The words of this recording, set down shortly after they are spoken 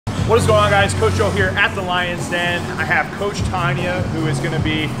What is going on, guys? Coach Joe here at the Lion's Den. I have Coach Tanya, who is going to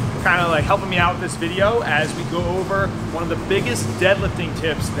be kind of like helping me out with this video as we go over one of the biggest deadlifting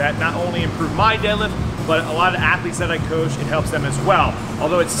tips that not only improve my deadlift, but a lot of athletes that I coach, it helps them as well.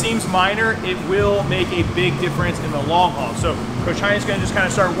 Although it seems minor, it will make a big difference in the long haul. So Coach Tanya is going to just kind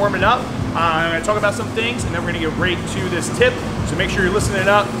of start warming up. I'm going to talk about some things, and then we're going to get right to this tip. So make sure you're listening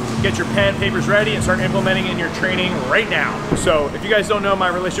up, get your pen, papers ready, and start implementing it in your training right now. So if you guys don't know my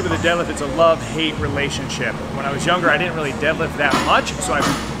relationship with the deadlift, it's a love-hate relationship. When I was younger, I didn't really deadlift that much, so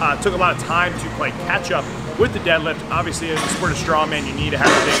I took a lot of time to like catch up with the deadlift. Obviously, in the sport of strongman, you need to have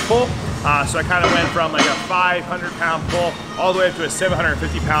a big pull. So I kind of went from like a 500-pound pull all the way up to a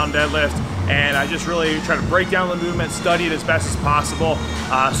 750-pound deadlift, and I just really try to break down the movement, study it as best as possible.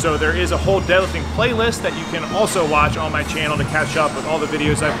 So there is a whole deadlifting playlist that you can also watch on my channel to catch up with all the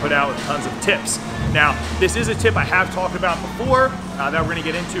videos I've put out with tons of tips. Now, this is a tip I have talked about before that we're going to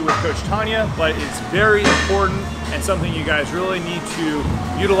get into with Coach Tanya, but it's very important and something you guys really need to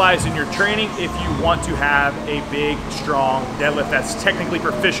utilize in your training if you want to have a big, strong deadlift that's technically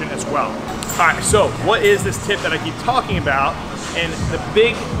proficient as well. All right, so what is this tip that I keep talking about? And the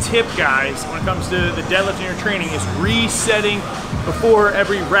big tip, guys, when it comes to the deadlift in your training is resetting before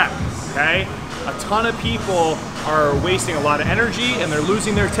every rep, okay? A ton of people are wasting a lot of energy and they're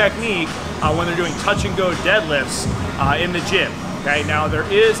losing their technique when they're doing touch and go deadlifts in the gym. Okay, now there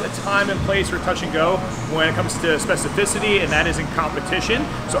is a time and place for touch and go when it comes to specificity, and that is in competition.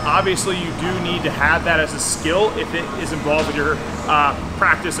 So obviously you do need to have that as a skill if it is involved with your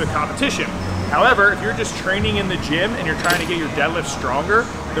practice of competition. However, if you're just training in the gym and you're trying to get your deadlift stronger,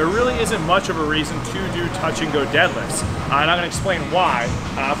 there really isn't much of a reason to do touch and go deadlifts. I'm not going to explain why,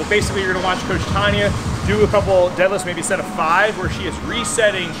 but basically you're going to watch Coach Tanya do a couple deadlifts, maybe a set of 5, where she is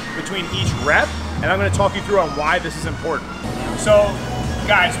resetting between each rep, and I'm going to talk you through on why this is important. So,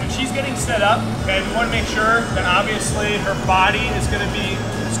 guys, when she's getting set up, okay, we want to make sure that obviously her body is going to be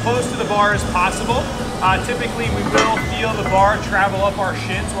as close to the bar as possible. Typically, we will feel the bar travel up our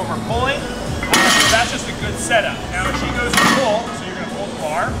shins when we're pulling. So that's just a good setup. Now, if she goes to pull, so you're going to hold the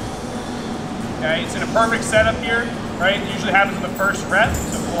bar. Okay, it's in a perfect setup here, right? It usually happens in the first rep,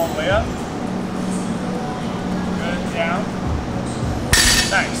 so pull all the way up. Good, down.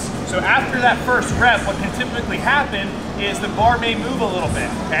 Nice. So after that first rep, what can typically happen is the bar may move a little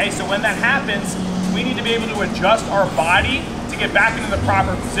bit, okay? So when that happens, we need to be able to adjust our body to get back into the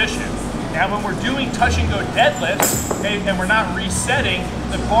proper position. Now when we're doing touch and go deadlifts, okay, and we're not resetting,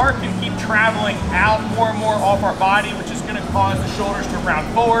 the bar can keep traveling out more and more off our body, which is gonna cause the shoulders to round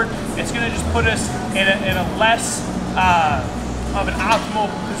forward. It's gonna just put us in a less of an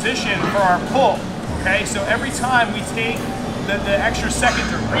optimal position for our pull, okay? So every time we take the extra second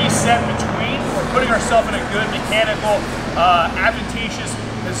to reset between, we're putting ourselves in a good mechanical, advantageous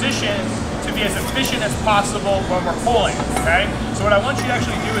position to be as efficient as possible when we're pulling, okay? So what I want you to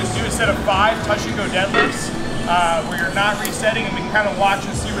actually do is do a set of 5 touch and go deadlifts where you're not resetting, and we can kind of watch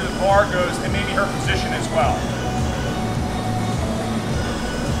and see where the bar goes and maybe her position as well.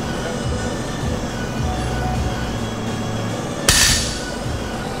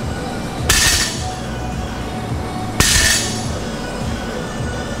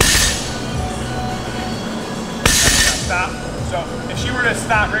 Stop. So if she were to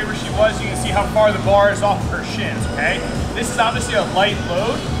stop right where she was, you can see how far the bar is off of her shins, okay? This is obviously a light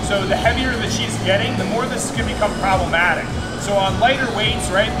load, so the heavier that she's getting, the more this can become problematic. So on lighter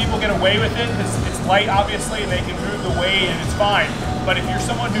weights, right, people get away with it because it's light, obviously, and they can move the weight and it's fine. But if you're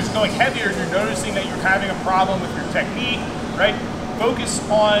someone who's going heavier and you're noticing that you're having a problem with your technique, right, focus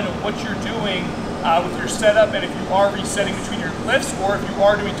on what you're doing with your setup, and if you are resetting between your lifts or if you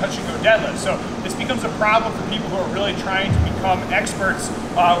are doing touch and go deadlifts. So this becomes a problem for people who are really trying to become experts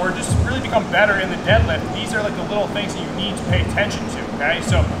or just really become better in the deadlift. These are like the little things that you need to pay attention to, okay?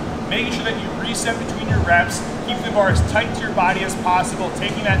 So making sure that you reset between your reps, keep the bar as tight to your body as possible,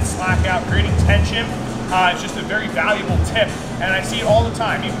 taking that slack out, creating tension. It's just a very valuable tip, and I see it all the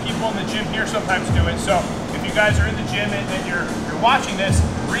time. Even people in the gym here sometimes do it. So if you guys are in the gym and you're watching this,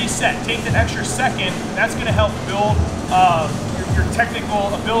 reset, take that extra second. That's going to help build your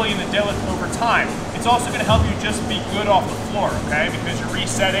technical ability in the deadlift over time. It's also going to help you just be good off the floor, okay, because you're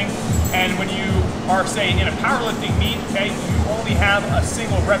resetting. And when you are, say, in a powerlifting meet, okay, you only have a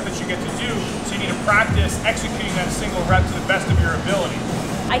single rep that you get to do, so you need to practice executing that single rep to the best of your ability.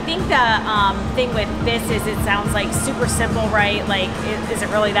 I think the thing with this is it sounds like super simple, right? Like, is it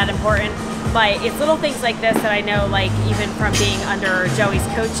really that important? But it's little things like this that I know, like even from being under Joey's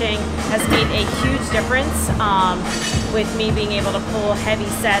coaching, has made a huge difference with me being able to pull heavy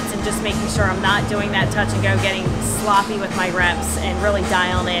sets and just making sure I'm not doing that touch and go, getting sloppy with my reps, and really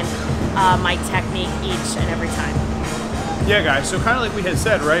dialing in my technique each and every time. Yeah, guys, so kind of like we had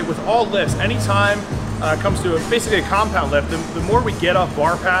said, right, with all lifts, anytime it comes to basically a compound lift, the more we get off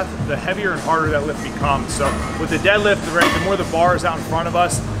bar path, the heavier and harder that lift becomes. So with the deadlift, right, the more the bar is out in front of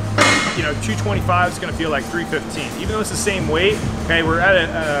us, you know, 225 is going to feel like 315. Even though it's the same weight, okay, we're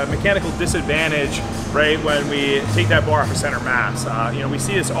at a mechanical disadvantage, right, when we take that bar off of center mass. You know, we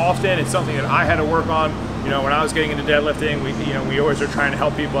see this often. It's something that I had to work on. You know, when I was getting into deadlifting, we always are trying to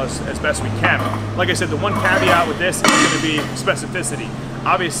help people as best we can. Like I said, the one caveat with this is going to be specificity.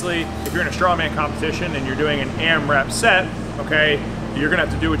 Obviously, if you're in a strongman competition and you're doing an AMRAP set, okay, you're gonna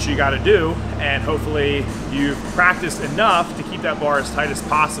have to do what you gotta do, and hopefully you've practiced enough to keep that bar as tight as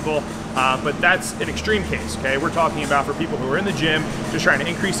possible. But that's an extreme case, okay? We're talking about for people who are in the gym, just trying to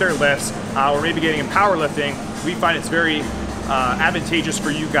increase their lifts, or maybe getting in powerlifting. We find it's very advantageous for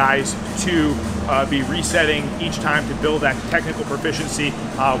you guys to be resetting each time to build that technical proficiency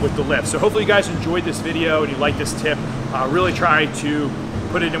with the lift. So hopefully you guys enjoyed this video and you like this tip. Really try to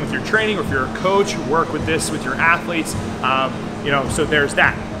put it in with your training, or if you're a coach, work with this with your athletes. You know, so there's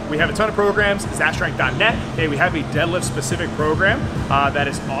that. We have a ton of programs, Szatstrength.net. Okay, we have a deadlift specific program that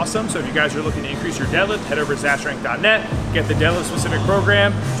is awesome. So if you guys are looking to increase your deadlift, head over to Szatstrength.net, get the deadlift specific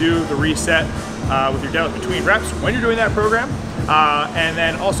program, do the reset with your deadlift between reps when you're doing that program. And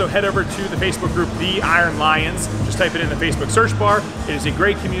then also head over to the Facebook group, The Iron Lions. Just type it in the Facebook search bar. It is a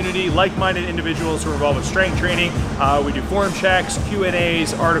great community, like-minded individuals who are involved with strength training. We do forum checks,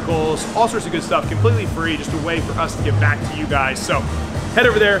 Q&As, articles, all sorts of good stuff, completely free, just a way for us to give back to you guys. So head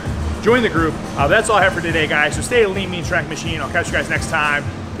over there, join the group. That's all I have for today, guys. So stay a lean, mean, strength machine. I'll catch you guys next time.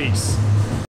 Peace.